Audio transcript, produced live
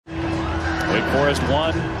Wake Forest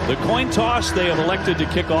won the coin toss. They have elected to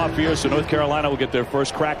kick off here, so North Carolina will get their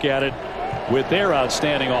first crack at it with their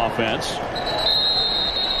outstanding offense.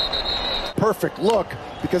 Perfect look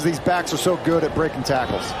because these backs are so good at breaking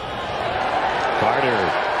tackles.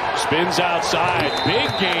 Carter spins outside. Big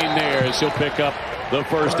gain there as he'll pick up the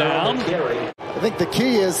first down. I think the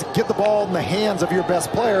key is get the ball in the hands of your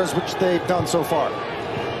best players, which they've done so far.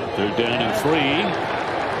 They're down and 3.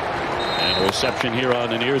 And a reception here on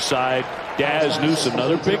the near side. Dazz Newsome,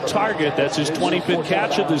 another big target. That's his 25th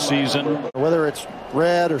catch of the season. Whether it's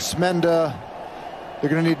Red or Smenda, they're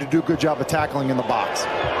going to need to do a good job of tackling in the box.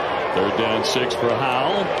 3rd down 6 for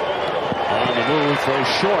Howell. On the move, throws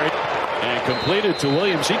short and completed to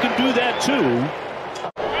Williams. He can do that too.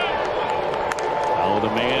 Howell,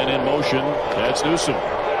 the man in motion. That's Newsome.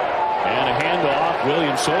 And a handoff.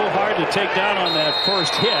 Williams so hard to take down on that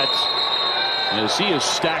first hit. As he is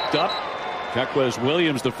stacked up. Kekwes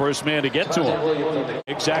Williams, the first man to get to him.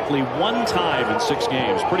 Exactly 1 time in 6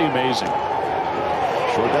 games. Pretty amazing.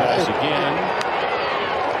 Short pass again.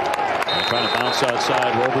 And trying to bounce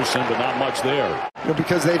outside Roberson, but not much there.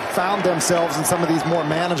 Because they've found themselves in some of these more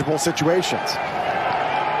manageable situations.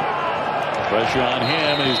 Pressure on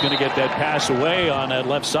him, and he's going to get that pass away on that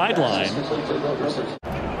left sideline.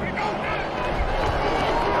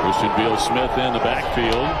 Christian Beal-Smith in the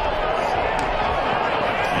backfield.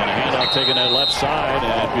 And a handoff taken that left side,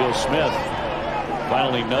 and Beal-Smith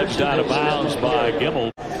finally nudged out of bounds by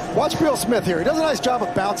Gimmel. Watch Beal-Smith here. He does a nice job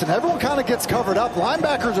of bouncing. Everyone kind of gets covered up.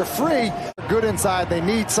 Linebackers are free. Good inside. They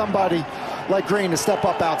need somebody like Green to step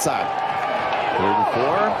up outside. 3rd and 4.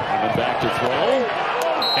 And then back to throw.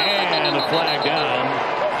 And a flag down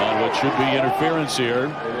on what should be interference here.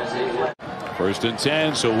 1st and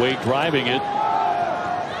 10, so Wake driving it.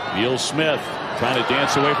 Beal-Smith trying to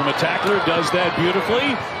dance away from a tackler. Does that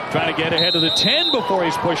beautifully. Trying to get ahead of the 10 before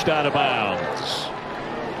he's pushed out of bounds.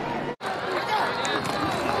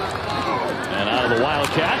 And out of the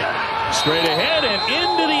Wildcat. Straight ahead and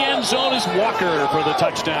into the end zone is Walker for the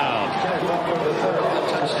touchdown.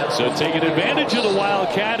 So taking advantage of the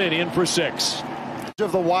Wildcat and in for 6.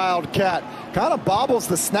 Of the Wildcat kind of bobbles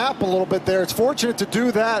the snap a little bit there. It's fortunate to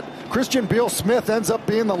do that. Christian Beal-Smith ends up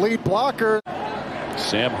being the lead blocker.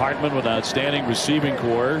 Sam Hartman with outstanding receiving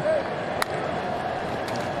core.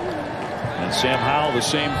 And Sam Howell the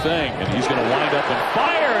same thing. And he's going to wind up and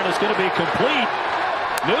fire, and it's going to be complete.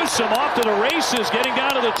 Newsome off to the races, getting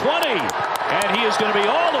down to the 20. And he is going to be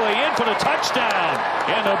all the way in for the touchdown.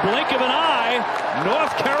 In the blink of an eye,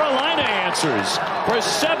 North Carolina answers for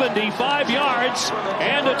 75 yards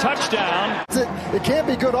and a touchdown. It can't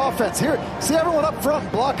be good offense. Here, see everyone up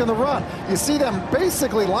front blocking the run. You see them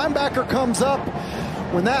basically, linebacker comes up.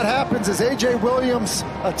 When that happens, as A.J. Williams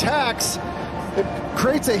attacks, it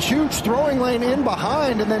creates a huge throwing lane in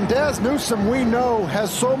behind, and then Dazz Newsome, we know,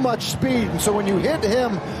 has so much speed. And so when you hit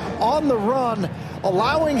him on the run,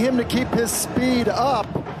 allowing him to keep his speed up,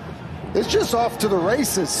 it's just off to the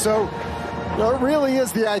races. So it really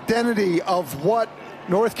is the identity of what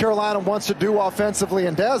North Carolina wants to do offensively.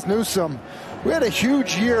 And Dazz Newsome, we had a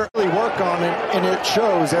huge year to really work on it, and it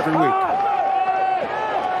shows every week.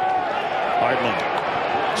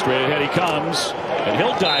 Hartman, straight ahead he comes, and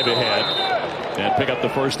he'll dive ahead and pick up the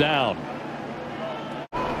first down.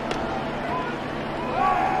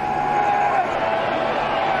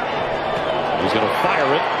 He's going to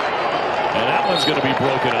fire it, and that one's going to be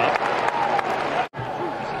broken up.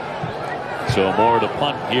 So more to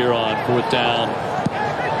punt here on 4th down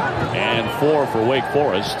and 4 for Wake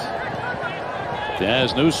Forest.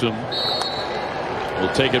 Dazz Newsome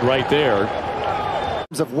will take it right there.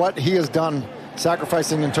 Of what he has done,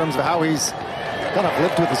 sacrificing in terms of how he's kind of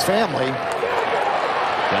lived with his family.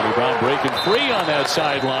 Dyami Brown breaking free on that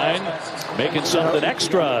sideline, making something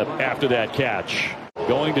extra after that catch.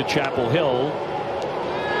 Going to Chapel Hill.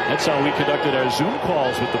 That's how we conducted our Zoom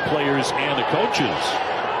calls with the players and the coaches.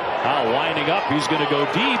 Now winding up, he's going to go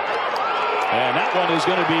deep. And that one is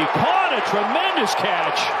going to be caught. A tremendous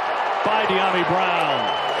catch by Dyami Brown.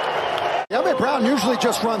 Dyami Brown usually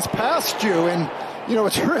just runs past you, and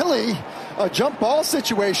it's really a jump ball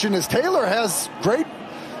situation as Taylor has great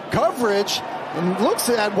coverage and looks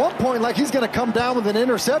at one point like he's going to come down with an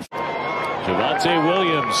interception. Javonte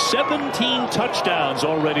Williams, 17 touchdowns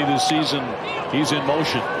already this season. He's in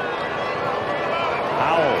motion.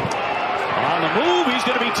 Howell on the move. He's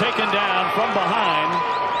going to be taken down from behind.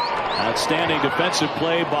 Outstanding defensive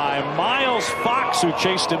play by Miles Fox, who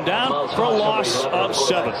chased him down for a loss of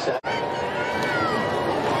 7. Going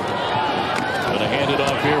to hand it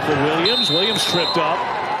off here for Williams. Williams tripped up.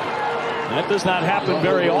 That does not happen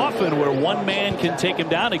very often where one man can take him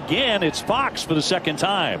down. Again, it's Fox for the 2nd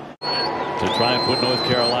time. to try and put North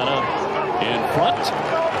Carolina in front.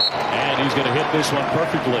 And he's going to hit this one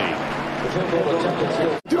perfectly.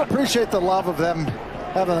 I do appreciate the love of them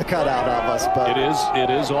having a cutout of us, but it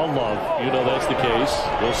is all love. You know that's the case.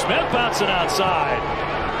 Will Smith bouncing outside.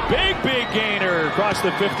 Big gainer across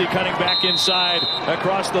the 50, cutting back inside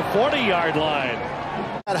across the 40-yard line.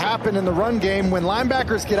 That happened in the run game when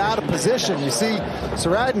linebackers get out of position. You see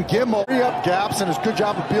Surratt and Gimmel free up gaps, and it's a good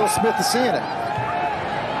job of Beal Smith of seeing it.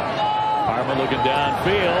 Hartman looking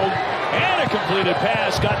downfield, and a completed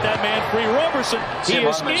pass. Got that man free. Roberson, he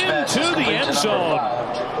is into the end zone.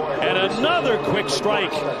 And another quick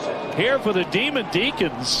strike here for the Demon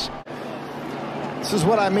Deacons. This is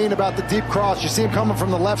what I mean about the deep cross. You see him coming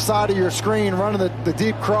from the left side of your screen, running the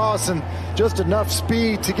deep cross, and just enough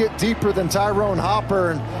speed to get deeper than Tyrone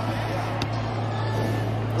Hopper. And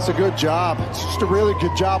it's a good job. It's just a really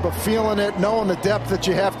good job of feeling it, knowing the depth that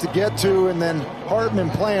you have to get to, and then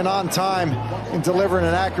Hartman playing on time and delivering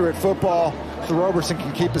an accurate football so Roberson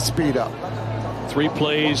can keep his speed up. 3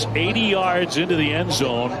 plays, 80 yards into the end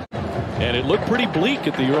zone, and it looked pretty bleak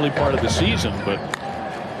at the early part of the season, but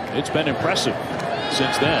it's been impressive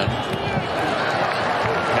since then.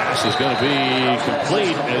 Pass is going to be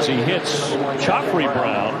complete as he hits Joffrey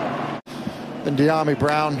Brown. And Dyami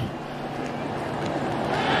Brown.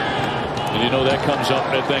 And you know that comes up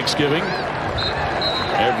at Thanksgiving.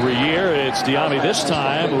 Every year it's Dyami this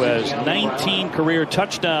time who has 19 career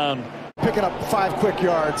touchdowns. Picking up 5 quick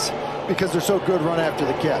yards because they're so good run after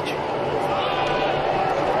the catch.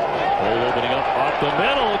 Hole opening up off the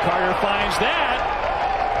middle. Carter finds that.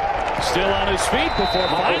 Still on his feet before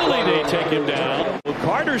finally they take him down.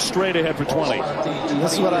 Carter's straight ahead for 20. And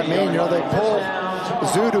this is what I mean. You know, they pull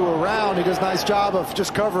Zudu around. He does a nice job of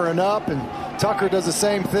just covering up, and Tucker does the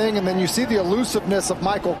same thing. And then you see the elusiveness of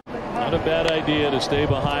Michael. Not a bad idea to stay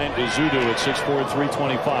behind Zudu at 6'4",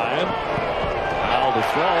 325. Howell to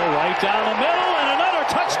throw right down the middle, and another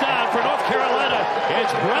touchdown for North Carolina.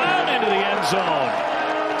 It's Brown into the end zone.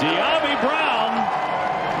 Dyami Brown,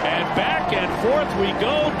 and back and forth we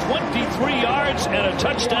go. 23 yards and a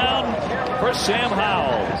touchdown for Sam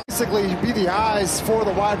Howell. Basically, you be the eyes for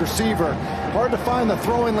the wide receiver. Hard to find the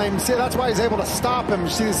throwing lane. You see, that's why he's able to stop him. You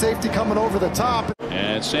see the safety coming over the top.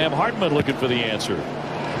 And Sam Hartman looking for the answer.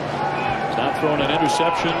 He's not throwing an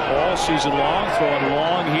interception all season long. Throwing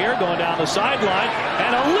long here, going down the sideline.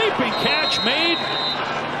 And a leaping catch made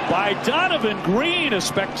by Donovan Green. A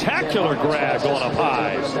spectacular grab going up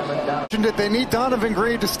high. They need Donovan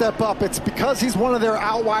Green to step up. It's because he's one of their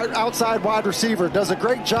outside wide receiver. Does a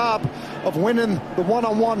great job of winning the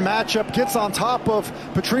one-on-one matchup. Gets on top of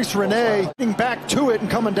Patrice Rene, getting back to it and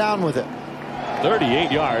coming down with it.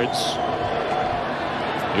 38 yards.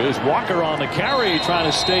 Here's Walker on the carry, trying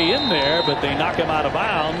to stay in there, but they knock him out of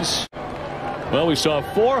bounds. Well, we saw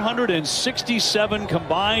 467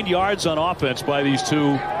 combined yards on offense by these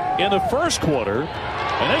two in the first quarter.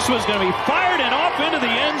 And this was going to be fired and off into the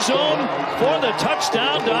end zone for the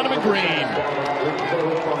touchdown, Donovan Green.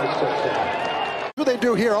 What they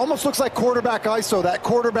do here almost looks like quarterback ISO, that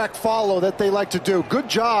quarterback follow that they like to do. Good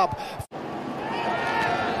job.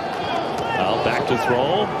 Well, back to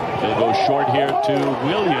throw. They'll go short here to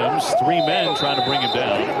Williams. 3 men trying to bring him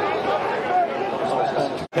down.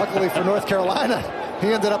 Luckily for North Carolina,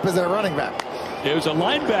 he ended up as their running back. He was a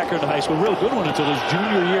linebacker in high school, real good one until his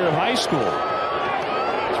junior year of high school.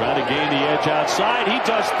 Trying to gain the edge outside. He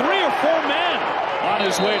does 3 or 4 men on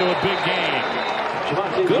his way to a big gain.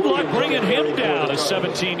 Good luck bringing him down. A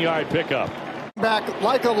 17-yard pickup. Back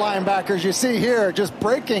like the linebackers you see here, just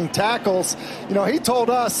breaking tackles. You know, he told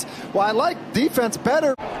us, well, I like defense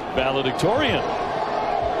better. Valedictorian,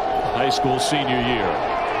 high school senior year.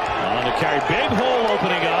 On the carry, big hole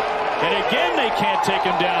opening up. And again, they can't take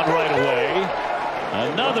him down right away.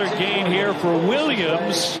 Another gain here for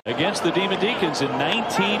Williams against the Demon Deacons in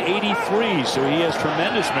 1983. So he has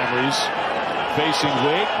tremendous memories. Facing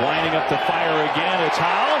Wake, winding up the fire again. It's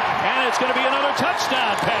Howell, and it's going to be another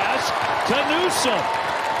touchdown pass to Newsome.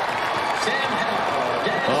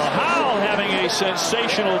 Well, Howell having a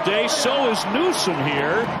sensational day. So is Newsome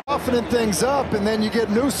here. Softening things up, and then you get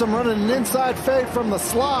Newsome running an inside fade from the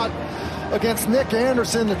slot against Nick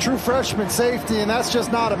Anderson, the true freshman safety, and that's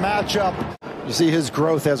just not a matchup. You see his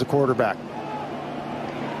growth as a quarterback.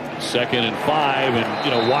 2nd and 5, and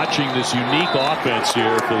you know, watching this unique offense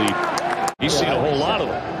here for the. He's seen a whole lot of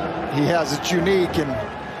them. He has. It's unique,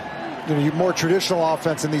 and you know, more traditional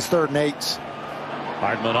offense in these 3rd and 8s.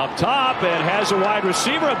 Hartman up top and has a wide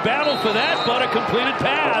receiver. A battle for that, but a completed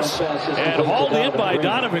pass. And hauled in by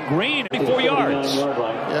Donovan Green, 4 yards.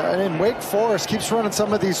 Yeah, and then Wake Forest keeps running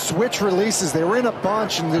some of these switch releases. They were in a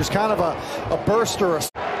bunch, and there's kind of a burst or a...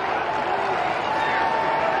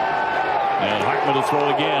 And Hartman to throw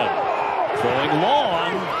again. Throwing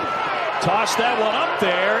long. Toss that one up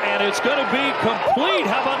there, and it's going to be complete.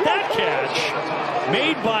 How about that catch?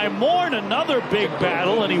 Made by Morn, another big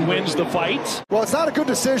battle, and he wins the fight. Well, it's not a good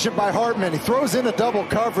decision by Hartman. He throws in a double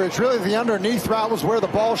coverage. Really, the underneath route was where the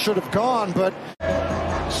ball should have gone, but...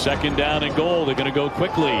 Second down and goal. They're going to go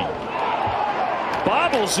quickly.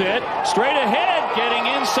 Bobbles it. Straight ahead. Getting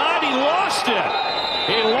inside. He lost it.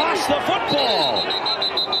 He lost the football.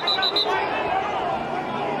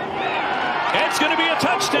 It's going to be a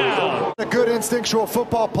touchdown. A good instinctual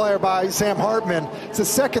football player by Sam Hartman. It's the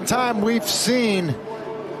second time we've seen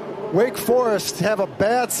Wake Forest have a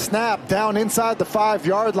bad snap down inside the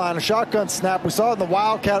 5-yard line, a shotgun snap. We saw it in the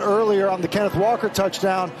Wildcat earlier on the Kenneth Walker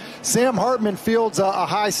touchdown. Sam Hartman fields a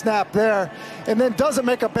high snap there and then doesn't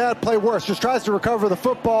make a bad play worse. Just tries to recover the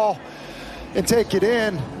football and take it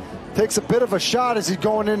in. Takes a bit of a shot as he's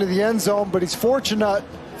going into the end zone, but he's fortunate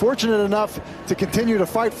enough to continue to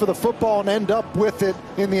fight for the football and end up with it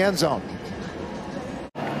in the end zone.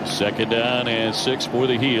 Second down and 6 for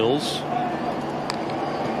the Heels.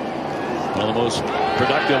 One of the most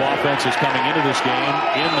productive offenses coming into this game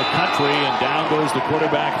in the country, and down goes the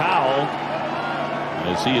quarterback Howell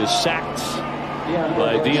as he is sacked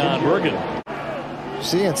by Dion Bergen.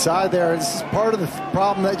 See inside there, this is part of the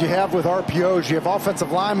problem that you have with RPOs. You have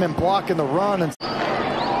offensive linemen blocking the run. And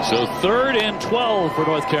so 3rd and 12 for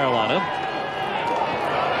North Carolina.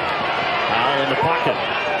 Howell in the pocket.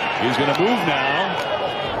 He's going to move now.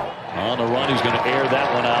 On the run, he's going to air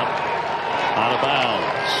that one out of bounds.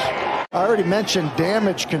 I already mentioned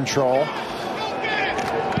damage control.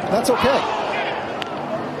 That's okay.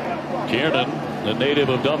 Kiernan, the native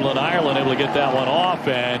of Dublin, Ireland, able to get that one off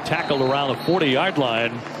and tackled around the 40-yard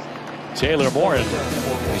line. Taylor Morin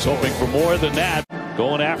is hoping for more than that.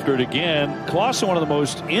 Going after it again. Clausen, one of the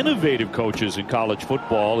most innovative coaches in college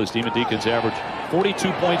football. His Demon Deacons averaged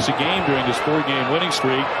 42 points a game during this 4-game winning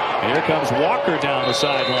streak. And here comes Walker down the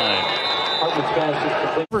sideline.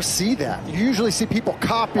 Never see that. You usually see people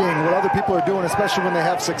copying what other people are doing, especially when they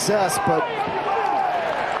have success, but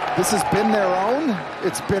this has been their own.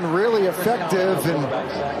 It's been really effective. And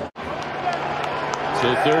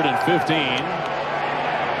so 3rd and 15.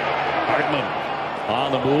 Hartman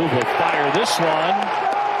on the move will fire this one,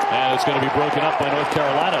 and it's going to be broken up by North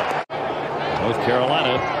Carolina. North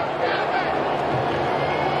Carolina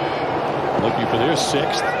looking for their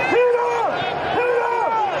 6th.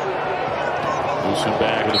 Newsome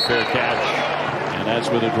back with a fair catch, and that's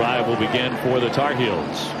where the drive will begin for the Tar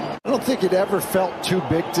Heels. I don't think it ever felt too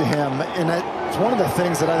big to him, and it's one of the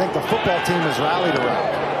things that I think the football team has rallied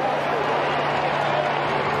around.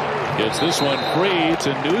 Gets this one free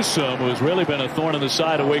to Newsome, who has really been a thorn in the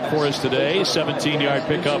side of Wake Forest today. 17-yard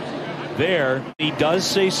pickup there. He does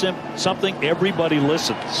say something, everybody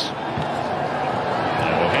listens.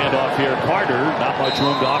 And we'll hand off here. Carter, not much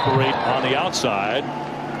room to operate on the outside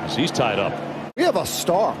as he's tied up. We have a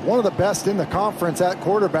star, one of the best in the conference at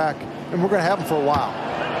quarterback, and we're going to have him for a while.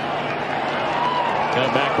 And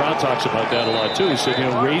Mac Brown talks about that a lot too. He said,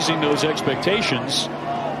 raising those expectations.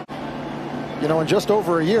 In just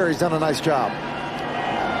over a year, he's done a nice job.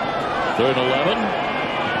 3rd and 11.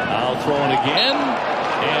 Now throwing again,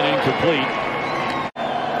 and incomplete.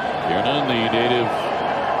 Kiernan, the native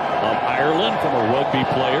of Ireland, from a rugby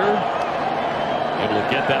player, able to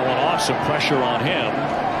get that one off. Some pressure on him,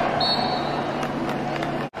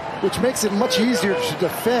 which makes it much easier to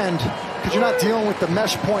defend because you're not dealing with the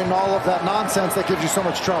mesh point and all of that nonsense that gives you so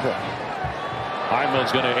much trouble.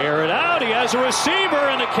 Hartman's going to air it out. He has a receiver,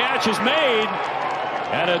 and the catch is made.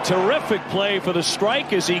 And a terrific play for the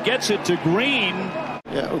strike as he gets it to Green.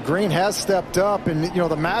 Yeah, Green has stepped up, and the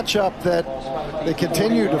matchup that they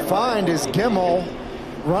continue to find is Gimmel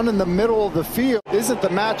running the middle of the field. Isn't the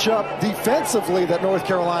matchup defensively that North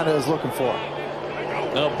Carolina is looking for?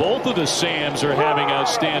 Now, both of the Sams are having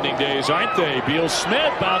outstanding days, aren't they? Beal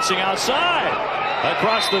Smith bouncing outside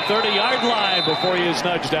across the 30-yard line before he is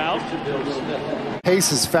nudged out.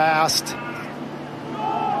 Pace is fast.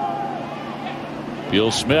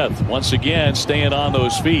 Beal Smith once again staying on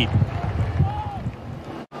those feet.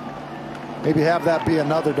 Maybe have that be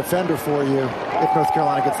another defender for you if North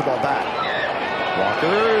Carolina gets the ball back.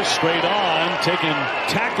 Walker straight on, taking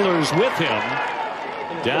tacklers with him.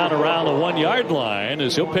 Down around the 1-yard line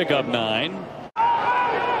as he'll pick up 9.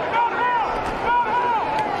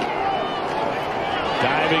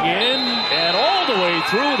 Diving in and all the way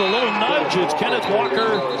through the little nudge. It's Kenneth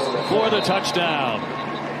Walker for the touchdown.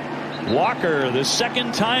 Walker, the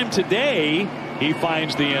 2nd time today, he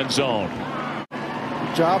finds the end zone.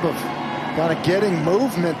 Good job of kind of getting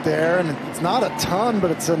movement there, and it's not a ton,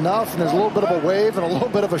 but it's enough, and there's a little bit of a wave and a little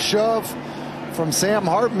bit of a shove from Sam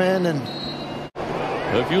Hartman. And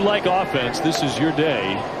if you like offense, this is your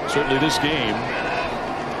day. Certainly this game.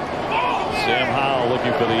 Sam Howell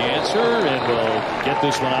looking for the answer, and will get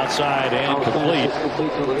this one outside and complete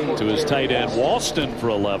to his tight end Walston for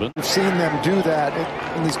 11. We've seen them do that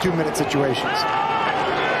in these 2-minute situations.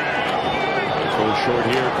 Throw short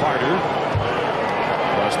here, Carter.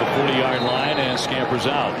 Across the 40-yard line and scampers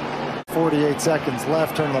out. 48 seconds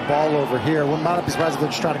left, turning the ball over here. Wouldn't not be surprised if they're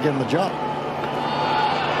just trying to get him the jump.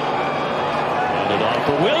 Hand it off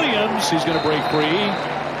for Williams. He's going to break free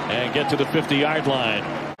and get to the 50-yard line.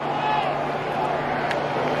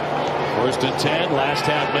 First and 10, last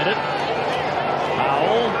half minute.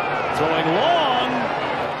 Howell throwing long,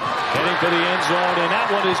 heading for the end zone, and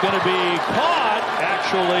that one is going to be caught.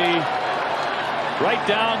 Actually, right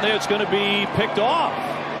down there, it's going to be picked off.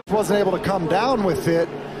 Wasn't able to come down with it.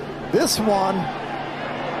 This one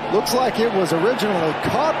looks like it was originally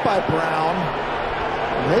caught by Brown,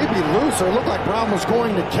 maybe loose, or it looked like Brown was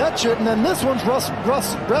going to catch it, and then this one's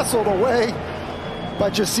wrestled away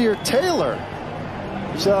by Jasir Taylor.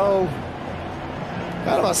 So,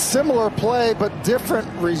 kind of a similar play, but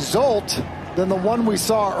different result than the one we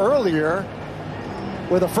saw earlier,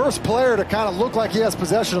 where the first player to kind of look like he has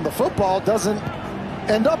possession of the football doesn't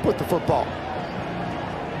end up with the football.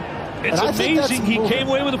 It's amazing he came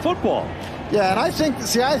away with the football. Yeah, and I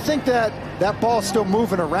think that ball's still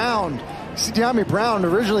moving around. See, Dyami Brown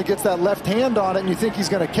originally gets that left hand on it, and you think he's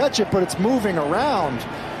going to catch it, but it's moving around.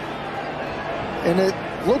 And it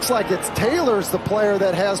looks like it's Taylor's the player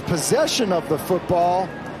that has possession of the football.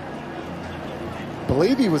 I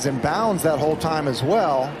believe he was in bounds that whole time as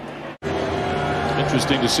well.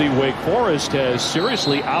 Interesting to see Wake Forest has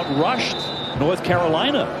seriously outrushed North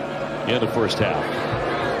Carolina in the first half.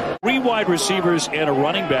 3 wide receivers and a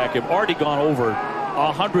running back have already gone over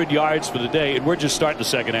 100 yards for the day, and we're just starting the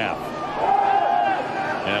second half.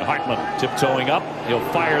 And Hartman tiptoeing up. He'll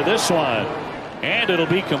fire this one, and it'll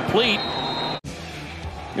be complete.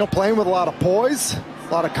 You know, playing with a lot of poise, a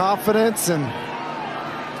lot of confidence, and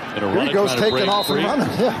here he goes taking off and running.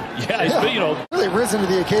 Yeah, he's been, really risen to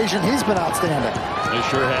the occasion. He's been outstanding. He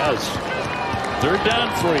sure has. 3rd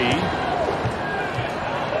down 3.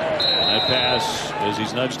 And that pass, as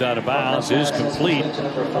he's nudged out of bounds, is complete.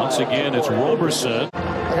 Once again, it's Roberson.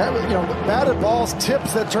 Batted balls,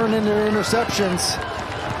 tips that turn into interceptions.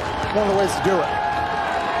 One of the ways to do it.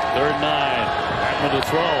 3rd and 9. Hartman to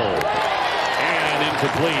throw.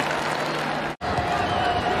 Incomplete.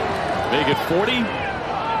 Make it 40.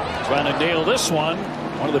 Trying to nail this one.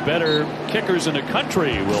 One of the better kickers in the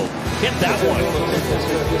country will hit that one.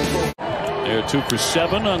 They're 2 for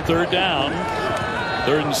 7 on 3rd down.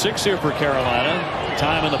 3rd and 6 here for Carolina.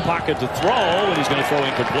 Time in the pocket to throw, and he's going to throw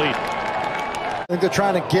incomplete. I think they're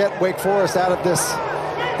trying to get Wake Forest out of this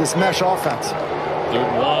mesh offense. 3rd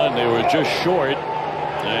and 1. They were just short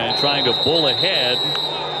and trying to bull ahead.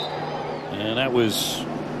 And that was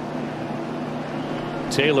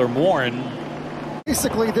Taylor Morin.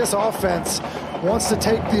 Basically, this offense wants to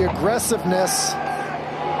take the aggressiveness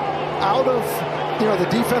out of the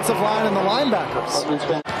defensive line and the linebackers.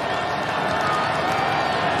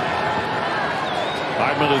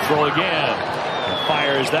 Hartman to throw again. And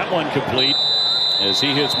fires that one complete as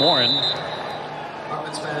he hits Morin.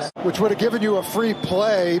 Which would have given you a free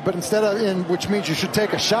play, but instead of which means you should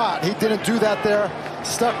take a shot. He didn't do that there.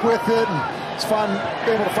 Stuck with it, and it's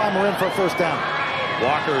able to find Morin for a 1st down.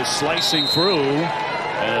 Walker is slicing through,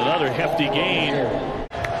 and another hefty gain.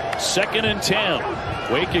 2nd and 10.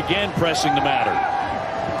 Wake again pressing the matter.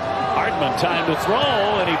 Hartman time to throw,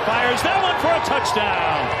 and he fires that one for a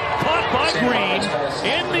touchdown. Caught by Green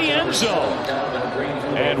in the end zone.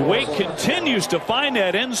 And Wake continues to find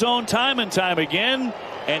that end zone time and time again.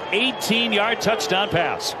 An 18-yard touchdown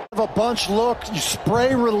pass. A bunch look, you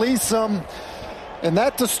spray release them, and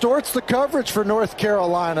that distorts the coverage for North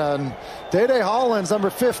Carolina. And Day Hollins,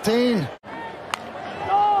 number 15.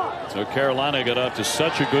 So Carolina got up to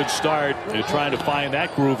such a good start. They're trying to find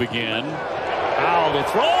that groove again. Howell the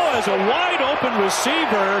throw as a wide open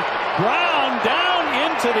receiver. Brown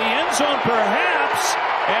down into the end zone perhaps,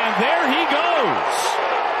 and there he goes.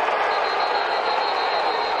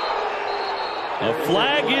 The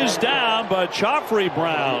flag is down, but Joffrey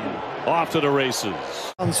Brown off to the races.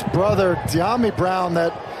 Brown's brother, Dyami Brown,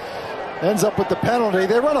 that ends up with the penalty.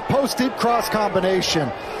 They run a post-deep cross combination.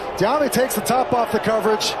 Dyami takes the top off the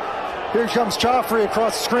coverage. Here comes Joffrey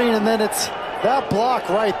across the screen, and then it's that block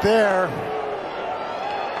right there.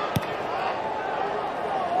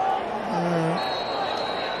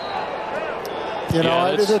 You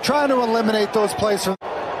know, they're trying to eliminate those plays from.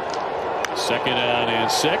 2nd down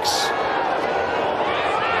and 6.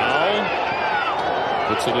 Howell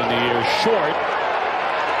puts it in the air short.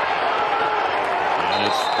 And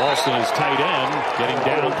it's Boston's tight end getting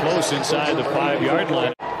down close inside the 5-yard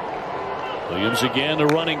line. Williams again, the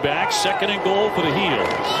running back. 2nd and goal for the Heels.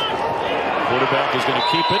 Quarterback is going to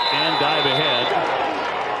keep it and dive ahead.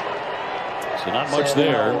 So not much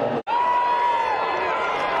there.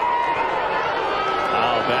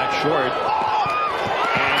 Howell back short.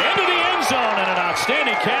 And into the end zone, and an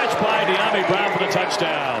outstanding catch by Dyami Brown for the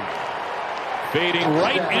touchdown. Fading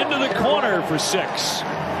right into the corner for 6.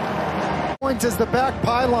 Point is the back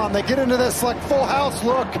pylon. They get into this like full house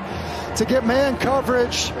look to get man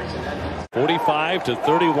coverage.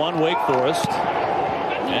 45-31 Wake Forest.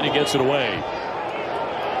 And he gets it away.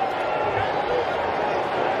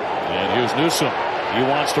 And here's Newsome. He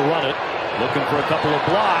wants to run it. Looking for a couple of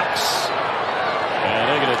blocks. And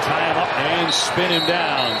they're going to tie him up and spin him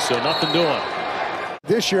down. So nothing doing.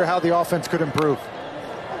 This year, how the offense could improve.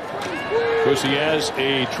 Of course, he has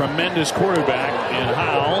a tremendous quarterback in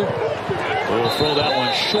Howell. We'll throw that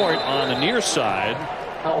one short on the near side.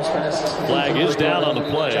 Flag is down on the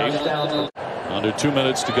play. Under 2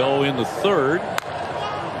 minutes to go in the 3rd.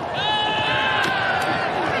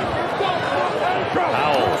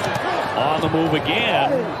 Howell on the move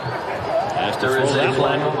again. Has to throw that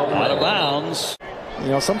one out of bounds. You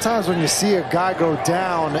know, sometimes when you see a guy go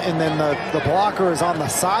down and then the blocker is on the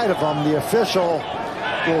side of him, the official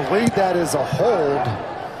will read that as a hold.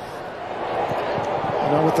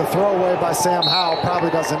 You know, with the throwaway by Sam Howell, probably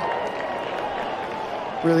doesn't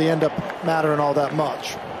really end up mattering all that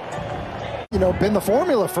much. You know, been the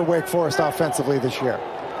formula for Wake Forest offensively this year.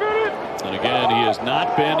 And again, he has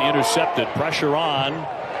not been intercepted. Pressure on.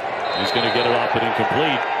 He's going to get it off but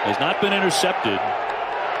incomplete. Has not been intercepted.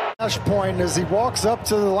 Point as he walks up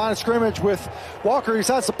to the line of scrimmage with Walker, he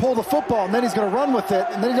decides to pull the football, and then he's going to run with it,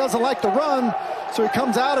 and then he doesn't like the run, so he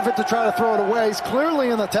comes out of it to try to throw it away. He's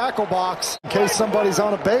clearly in the tackle box in case somebody's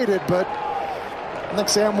unabated, but I think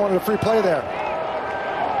Sam wanted a free play there.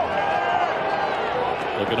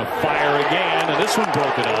 Looking to fire again, and this one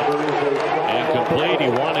broken up. Incomplete. He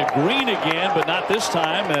wanted green again, but not this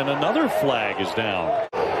time, and another flag is down.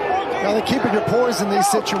 Now, they're keeping your poise in these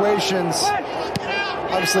situations.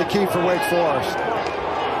 Obviously key for Wake Forest.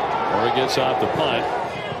 Or he gets off the punt.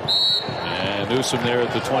 And Newsome there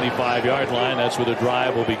at the 25-yard line. That's where the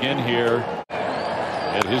drive will begin here.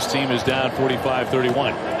 And his team is down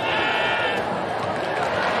 45-31.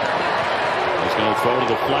 He's going to throw to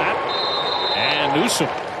the flat. And Newsome.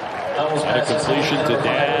 And a completion to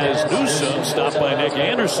Dazz. Newsome stopped by Nick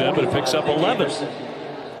Anderson, but it picks up 11.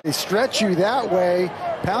 They stretch you that way,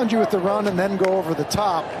 pound you with the run, and then go over the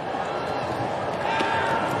top.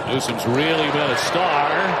 Newsome's really been a star.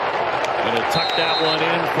 Going to tuck that one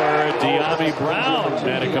in for Dyami Brown.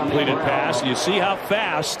 And a completed pass. You see how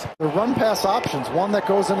fast. The run pass options. One that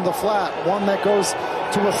goes into the flat. One that goes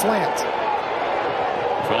to a slant.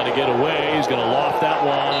 Trying to get away. He's going to loft that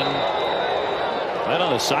one. Right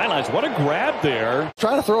on the sidelines. What a grab there.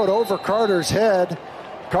 Trying to throw it over Carter's head.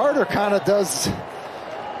 Carter kind of does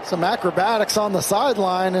some acrobatics on the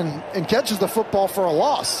sideline and catches the football for a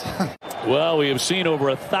loss. Well, we have seen over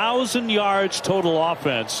 1,000 yards total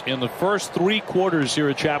offense in the first 3 quarters here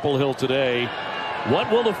at Chapel Hill today.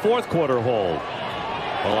 What will the 4th quarter hold?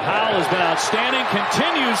 Well, Howell has been outstanding,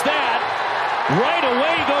 continues that. Right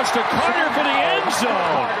away goes to Carter for the end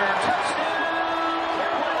zone.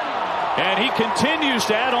 And he continues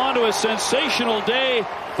to add on to a sensational day.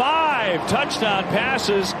 5 touchdown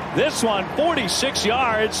passes. This one 46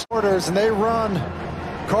 yards. And they run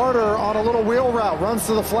Carter on a little wheel route, runs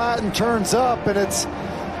to the flat and turns up, and it's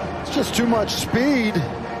just too much speed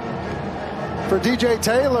for DJ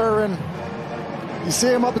Taylor, and you see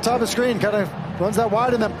him up the top of the screen, kind of runs that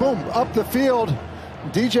wide and then boom, up the field.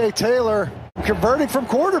 DJ Taylor converting from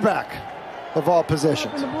quarterback of all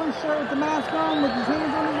positions.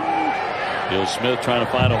 Bill Smith trying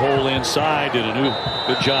to find a hole inside, did a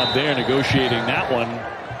good job there negotiating that one.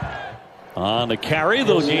 On the carry,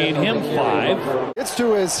 they'll gain him 5. It's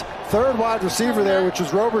to his 3rd wide receiver there, which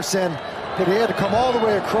was Roberson, but he had to come all the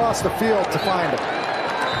way across the field to find him.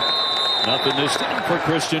 Nothing this time for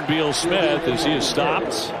Christian Beal Smith as he is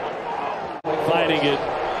stopped. Finding it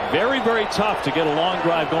very, very tough to get a long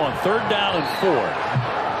drive going. 3rd down and 4.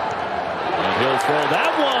 And he'll throw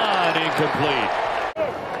that one incomplete.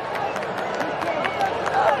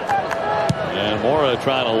 And Mora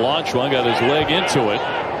trying to launch one, got his leg into it.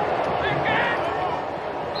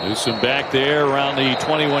 Newsome back there around the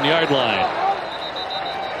 21-yard line.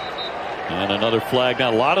 And another flag.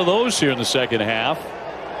 Got a lot of those here in the second half.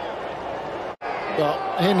 Well,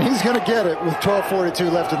 and he's going to get it with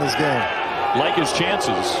 12:42 left in this game. Like his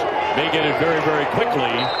chances. May get it very, very quickly.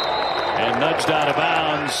 And nudged out of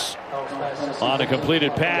bounds on a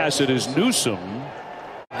completed pass. It is Newsome.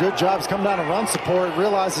 Good job. He's come down to run support.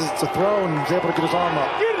 Realizes it's a throw and is able to get his arm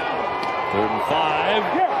up. 3rd and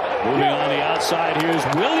 5. Moving on the outside. Here's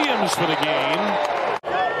Williams for the game.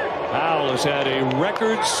 Howell has had a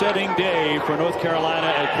record-setting day for North Carolina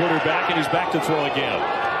at quarterback, and he's back to throw again.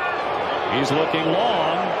 He's looking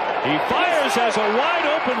long. He fires as a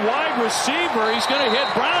wide-open wide receiver. He's going to hit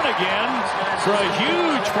Brown again for a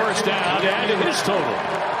huge first down to add to his total.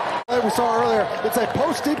 We saw earlier, it's a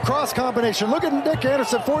post-deep cross combination. Look at Nick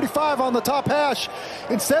Anderson, 45 on the top hash.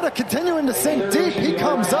 Instead of continuing to sink deep, he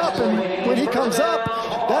comes up, and when he comes up,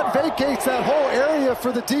 that vacates that whole area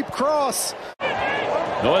for the deep cross.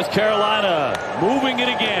 North Carolina moving it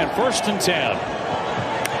again, 1st and 10.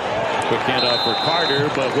 Quick handoff for Carter,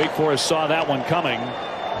 but Wake Forest saw that one coming.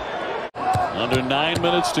 Under 9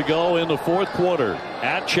 minutes to go in the 4th quarter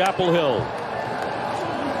at Chapel Hill.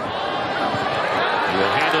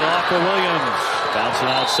 He'll hand it off for Williams. Bouncing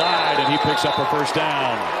outside, and he picks up a first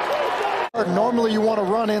down. Normally you want to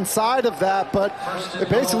run inside of that, but it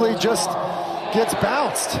basically just gets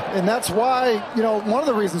bounced. And that's why, you know, one of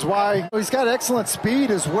the reasons why he's got excellent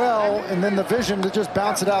speed as well, and then the vision to just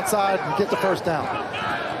bounce it outside and get the first down.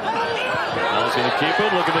 Howell's going to keep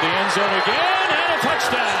it, looking at the end zone again, and a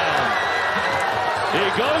touchdown. He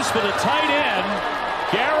goes for the tight end,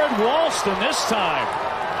 Garrett Walston this time.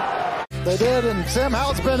 They did, and Sam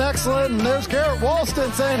Howell's been excellent, and there's Garrett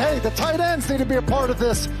Walston saying, hey, the tight ends need to be a part of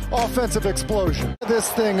this offensive explosion. This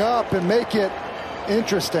thing up and make it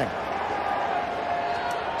interesting.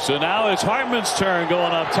 So now it's Hartman's turn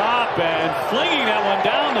going up top and flinging that one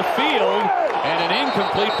down the field, and an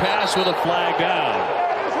incomplete pass with a flag down.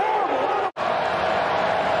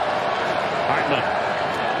 Hartman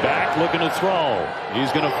back looking to throw.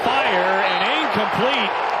 He's going to fire, and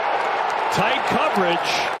incomplete. Tight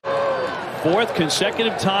coverage. 4th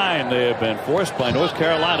consecutive time they have been forced by North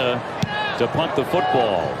Carolina to punt the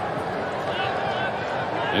football.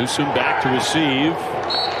 Newsome back to receive,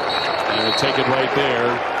 and will take it right there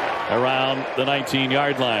around the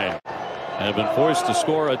 19-yard line. And have been forced to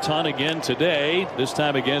score a ton again today, this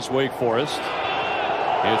time against Wake Forest.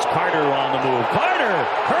 It's Carter on the move. Carter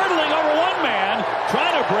hurdling over one man,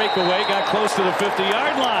 trying to break away, got close to the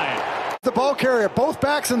 50-yard line. The ball carrier, both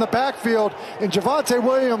backs in the backfield, and Javonte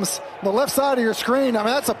Williams, the left side of your screen. I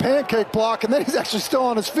mean, that's a pancake block, and then he's actually still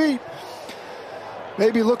on his feet.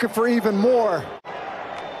 Maybe looking for even more.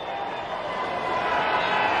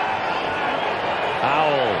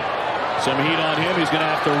 Howell, some heat on him. He's going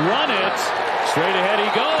to have to run it. Straight ahead he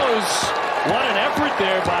goes. What an effort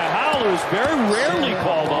there by Howell, who's very rarely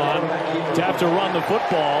called on to have to run the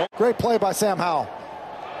football. Great play by Sam Howell.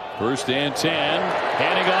 1st and 10,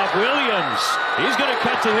 handing off Williams. He's going to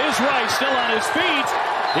cut to his right, still on his feet.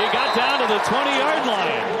 He got down to the 20-yard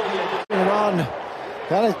line. Run,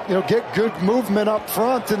 kind of, get good movement up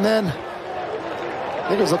front, and then I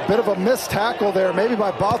think it was a bit of a missed tackle there, maybe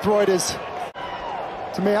by Bothroyd. Is,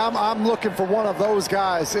 to me, I'm looking for one of those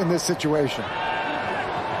guys in this situation.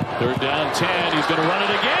 3rd down 10, he's going to run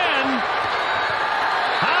it again.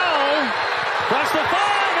 Howell across the 5,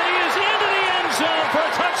 and he is into the end zone for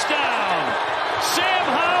a touchdown. Sam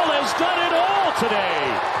Howell has done it all today,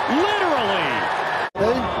 literally.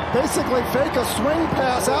 They basically fake a swing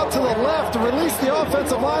pass out to the left to release the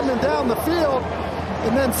offensive lineman down the field,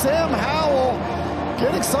 and then Sam Howell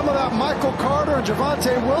getting some of that Michael Carter and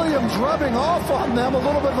Javonte Williams rubbing off on them, a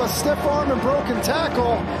little bit of a stiff arm and broken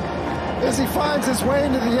tackle as he finds his way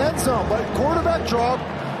into the end zone. But quarterback draw,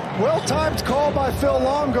 well-timed call by Phil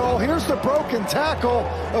Longo. Here's the broken tackle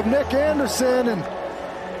of Nick Anderson, and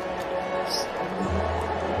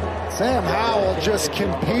Sam Howell just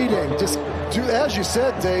competing, just as you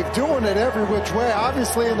said, Dave, doing it every which way,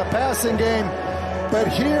 obviously in the passing game, but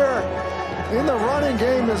here in the running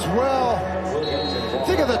game as well.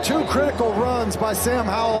 Think of the 2 critical runs by Sam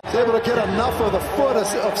Howell. He's able to get enough of the foot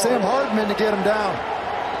of Sam Hartman to get him down.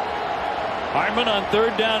 Hartman on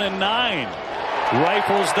 3rd down and 9.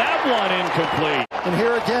 Rifles that one incomplete. And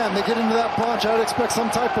here again, they get into that bunch. I would expect some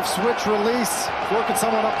type of switch release, working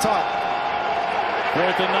someone up top.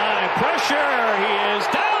 4th and 9. Pressure. He is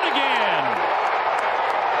down again.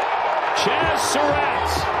 Chaz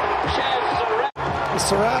Surratt.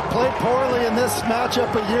 Surratt played poorly in this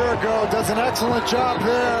matchup a year ago. Does an excellent job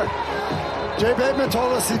there. Jay Bateman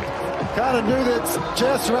told us he kind of knew that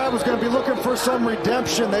Chaz Surratt was going to be looking for some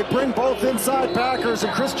redemption. They bring both inside backers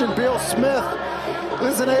and Christian Beal-Smith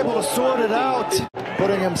isn't able to sort it out.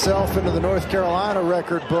 Putting himself into the North Carolina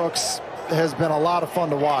record books has been a lot of fun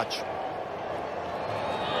to watch.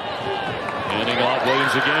 Handing off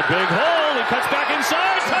Williams again, big hole, he cuts back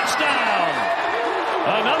inside, touchdown!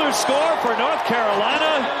 Another score for North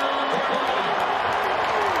Carolina.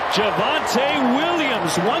 Javonte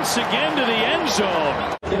Williams once again to the end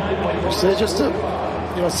zone. So just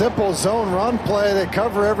a simple zone run play. They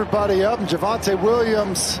cover everybody up, and Javonte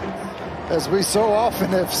Williams, as we so often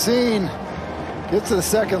have seen, gets to the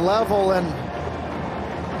second level. And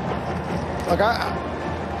like I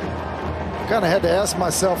kind of had to ask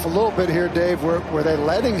myself a little bit here, Dave, were they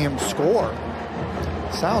letting him score?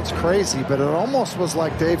 Sounds crazy, but it almost was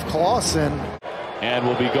like Dave Clawson. And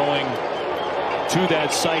we'll be going to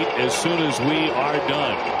that site as soon as we are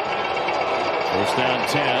done. First down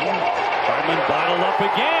 10. Hartman bottled up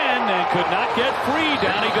again and could not get free.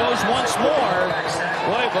 Down he goes once more.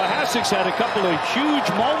 Boy, Vlahacic's had a couple of huge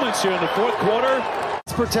moments here in the fourth quarter.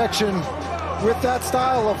 It's protection with that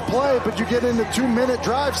style of play, but you get into 2-minute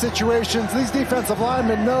drive situations. These defensive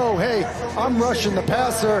linemen know, hey, I'm rushing the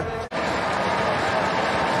passer.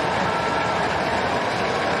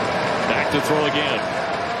 Back to throw again.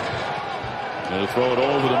 Going to throw it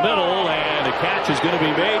over the middle, and the catch is going to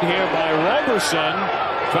be made here by Roberson.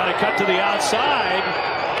 Trying to cut to the outside,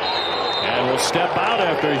 and will step out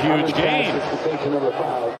after a huge gain.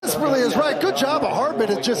 This really is right. Good job of Hartman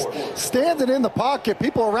at just standing in the pocket.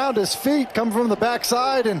 People around his feet come from the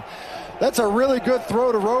backside, and that's a really good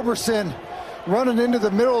throw to Roberson, running into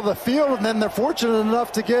the middle of the field, and then they're fortunate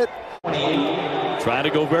enough to get. Trying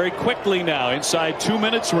to go very quickly now. Inside 2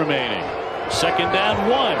 minutes remaining. Second down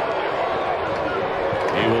 1.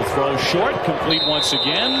 He will throw short, complete once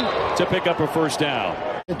again to pick up a first down.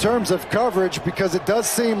 In terms of coverage, because it does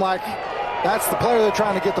seem like that's the player they're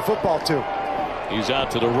trying to get the football to. He's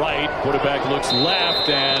out to the right. Quarterback looks left,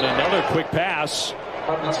 and another quick pass.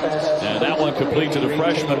 And that one complete to the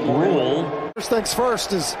freshman Rule. First things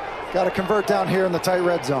first is got to convert down here in the tight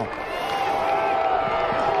red zone.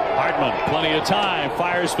 Hartman, plenty of time,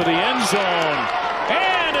 fires for the end zone.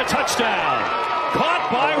 And a touchdown. Caught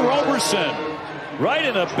by Roberson. Right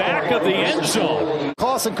in the back of the end zone.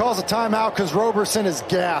 Clawson calls a timeout because Roberson is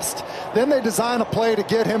gassed. Then they design a play to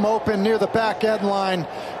get him open near the back end line.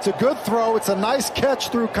 It's a good throw. It's a nice catch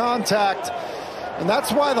through contact. And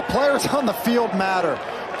that's why the players on the field matter.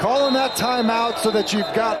 Calling that timeout so that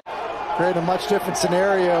you've got create a much different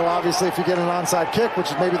scenario, obviously, if you get an onside kick,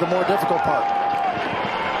 which is maybe the more difficult part.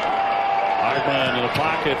 Hartman in the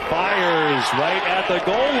pocket, fires right at the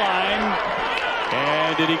goal line.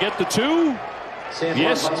 And did he get the 2?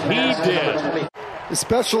 Yes, he did.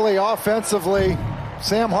 Especially offensively,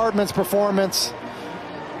 Sam Hartman's performance.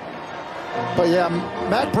 But yeah,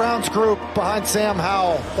 Matt Brown's group behind Sam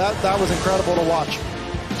Howell, that was incredible to watch.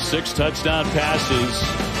 6 touchdown passes,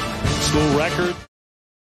 school record.